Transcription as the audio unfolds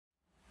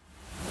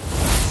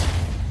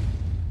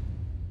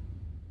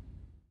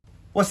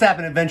What's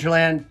happening,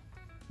 Adventureland?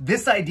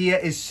 This idea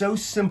is so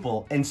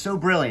simple and so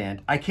brilliant,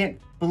 I can't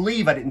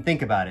believe I didn't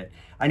think about it.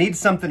 I need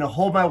something to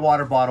hold my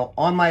water bottle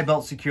on my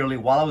belt securely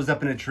while I was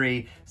up in a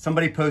tree.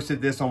 Somebody posted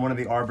this on one of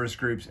the arborist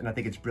groups and I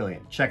think it's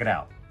brilliant. Check it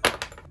out.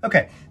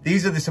 Okay,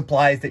 these are the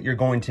supplies that you're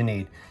going to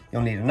need.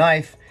 You'll need a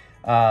knife,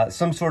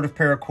 some sort of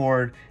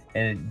paracord,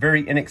 a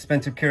very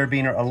inexpensive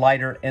carabiner, a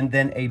lighter, and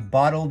then a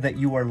bottle that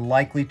you are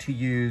likely to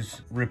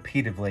use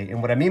repeatedly.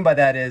 And what I mean by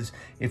that is,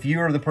 if you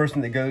are the person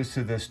that goes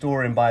to the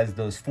store and buys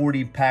those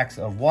 40 packs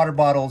of water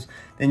bottles,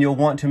 then you'll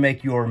want to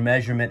make your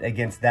measurement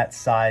against that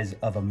size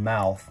of a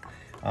mouth.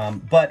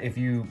 But if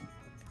you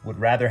would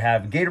rather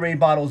have Gatorade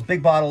bottles,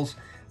 big bottles,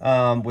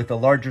 with a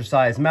larger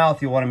size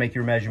mouth, you'll want to make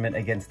your measurement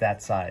against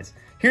that size.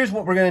 Here's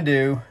what we're going to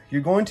do.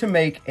 You're going to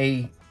make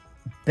a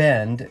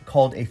bend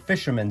called a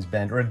fisherman's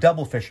bend, or a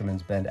double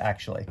fisherman's bend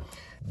actually.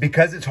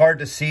 Because it's hard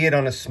to see it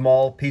on a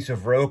small piece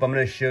of rope, I'm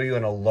going to show you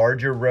on a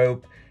larger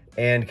rope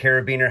and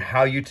carabiner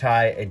how you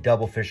tie a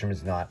double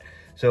fisherman's knot.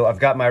 So I've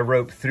got my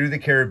rope through the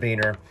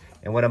carabiner,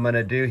 and what I'm going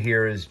to do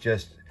here is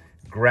just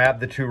grab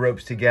the two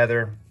ropes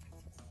together,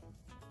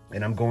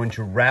 and I'm going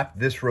to wrap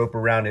this rope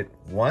around it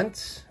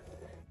once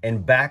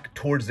and back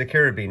towards the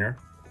carabiner,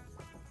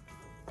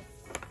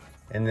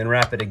 and then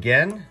wrap it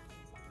again.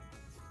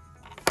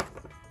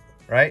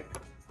 Right?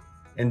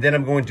 And then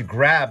I'm going to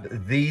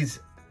grab these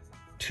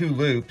two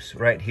loops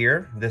right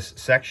here, this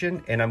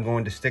section, and I'm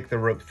going to stick the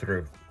rope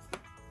through.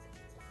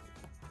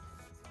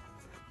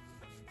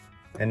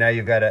 And now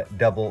you've got a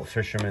double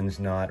fisherman's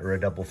knot, or a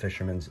double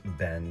fisherman's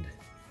bend.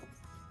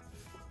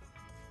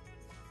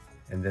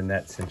 And then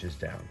that cinches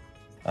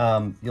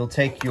down. You'll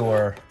take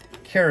your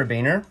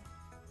carabiner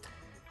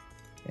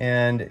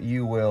and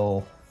you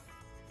will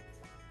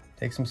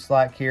take some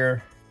slack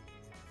here.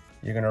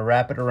 You're going to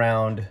wrap it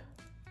around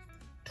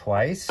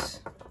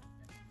twice.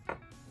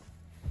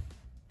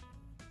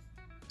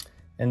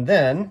 And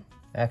then,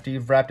 after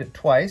you've wrapped it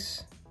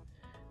twice,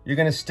 you're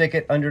going to stick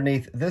it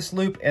underneath this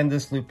loop and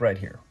this loop right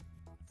here.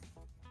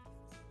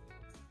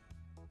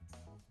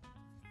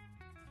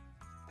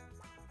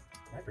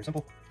 All right, pretty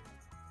simple.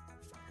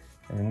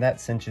 And then that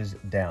cinches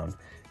down.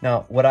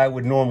 Now, what I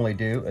would normally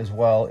do as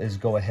well is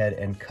go ahead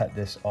and cut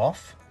this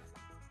off.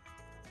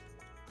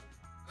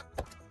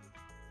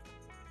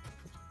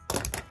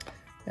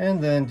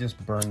 And then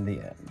just burn the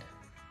end.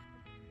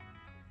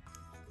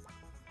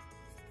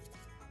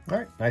 All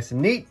right, nice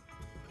and neat.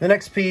 The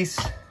next piece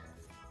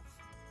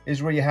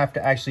is where you have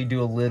to actually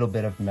do a little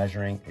bit of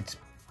measuring.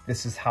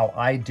 This is how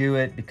I do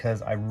it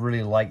because I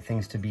really like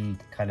things to be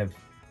kind of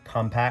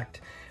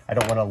compact. I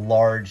don't want a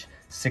large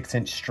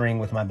 6-inch string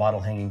with my bottle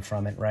hanging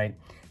from it, right?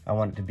 I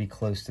want it to be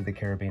close to the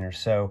carabiner.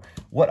 So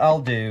what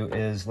I'll do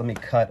is, let me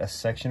cut a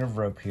section of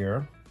rope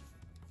here.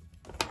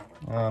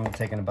 I'm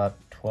taking about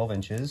 12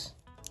 inches.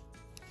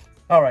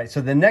 All right,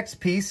 so the next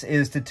piece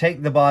is to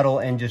take the bottle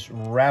and just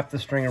wrap the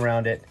string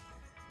around it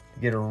to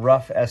get a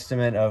rough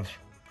estimate of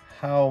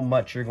how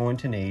much you're going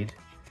to need,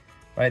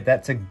 right?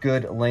 That's a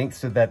good length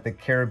so that the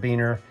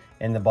carabiner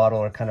and the bottle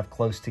are kind of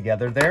close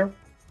together there.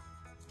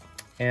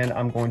 And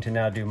I'm going to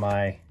now do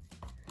my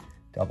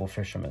double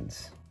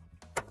fisherman's.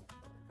 So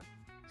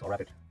I'll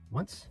wrap it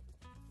once,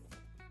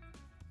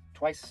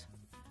 twice,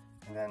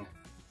 and then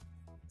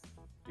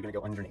you're gonna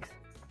go underneath.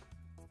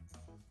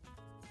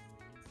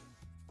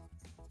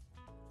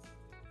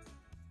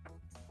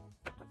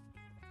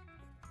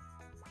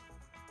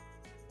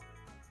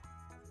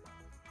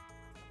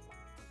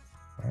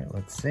 All right,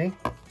 let's see.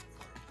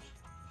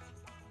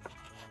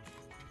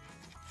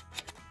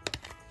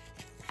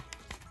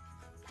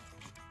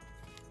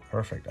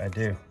 Perfect, I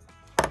do.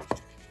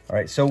 All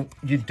right, so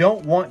you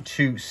don't want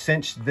to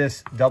cinch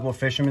this double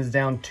fisherman's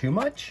down too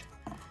much.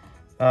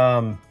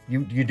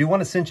 You do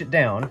want to cinch it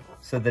down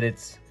so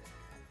that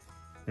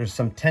there's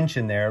some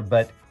tension there,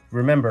 but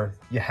remember,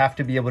 you have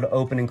to be able to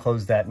open and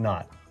close that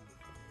knot.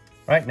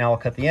 All right, now I'll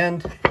cut the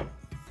end.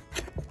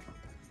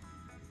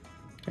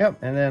 Yep,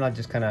 and then I'll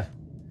just kind of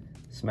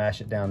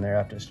smash it down there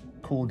after it's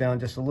cooled down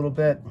just a little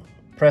bit.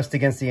 Pressed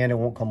against the end, it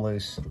won't come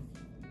loose.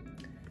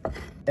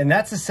 And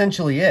that's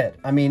essentially it.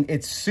 I mean,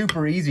 it's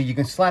super easy. You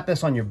can slap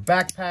this on your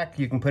backpack.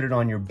 You can put it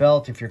on your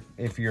belt if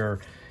you're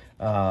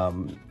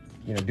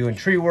you know, doing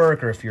tree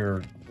work, or if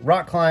you're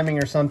rock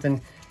climbing or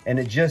something, and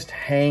it just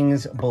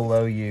hangs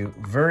below you.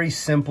 Very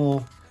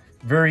simple,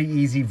 very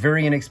easy,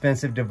 very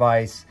inexpensive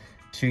device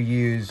to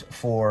use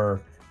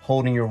for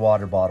holding your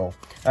water bottle.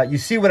 You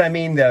see what I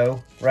mean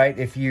though, right?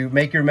 If you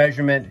make your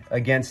measurement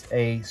against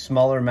a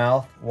smaller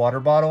mouth water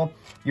bottle,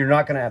 you're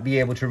not gonna be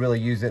able to really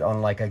use it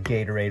on like a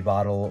Gatorade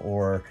bottle,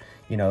 or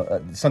you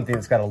know, something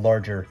that's got a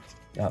larger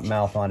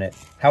mouth on it.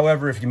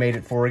 However, if you made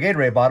it for a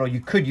Gatorade bottle, you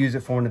could use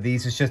it for one of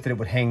these. It's just that it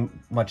would hang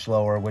much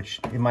lower, which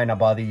it might not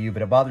bother you,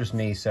 but it bothers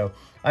me. So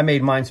I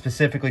made mine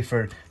specifically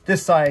for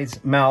this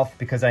size mouth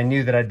because I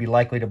knew that I'd be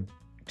likely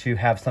to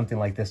have something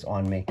like this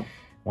on me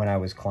when I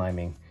was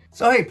climbing.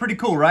 So hey, pretty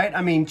cool, right?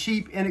 I mean,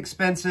 cheap,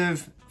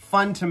 inexpensive,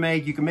 fun to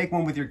make. You can make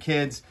one with your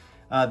kids.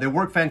 They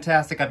work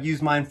fantastic. I've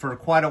used mine for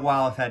quite a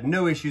while. I've had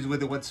no issues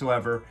with it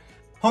whatsoever.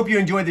 Hope you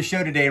enjoyed the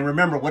show today. And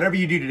remember, whatever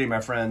you do today,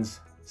 my friends,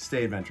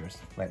 stay adventurous.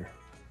 Later.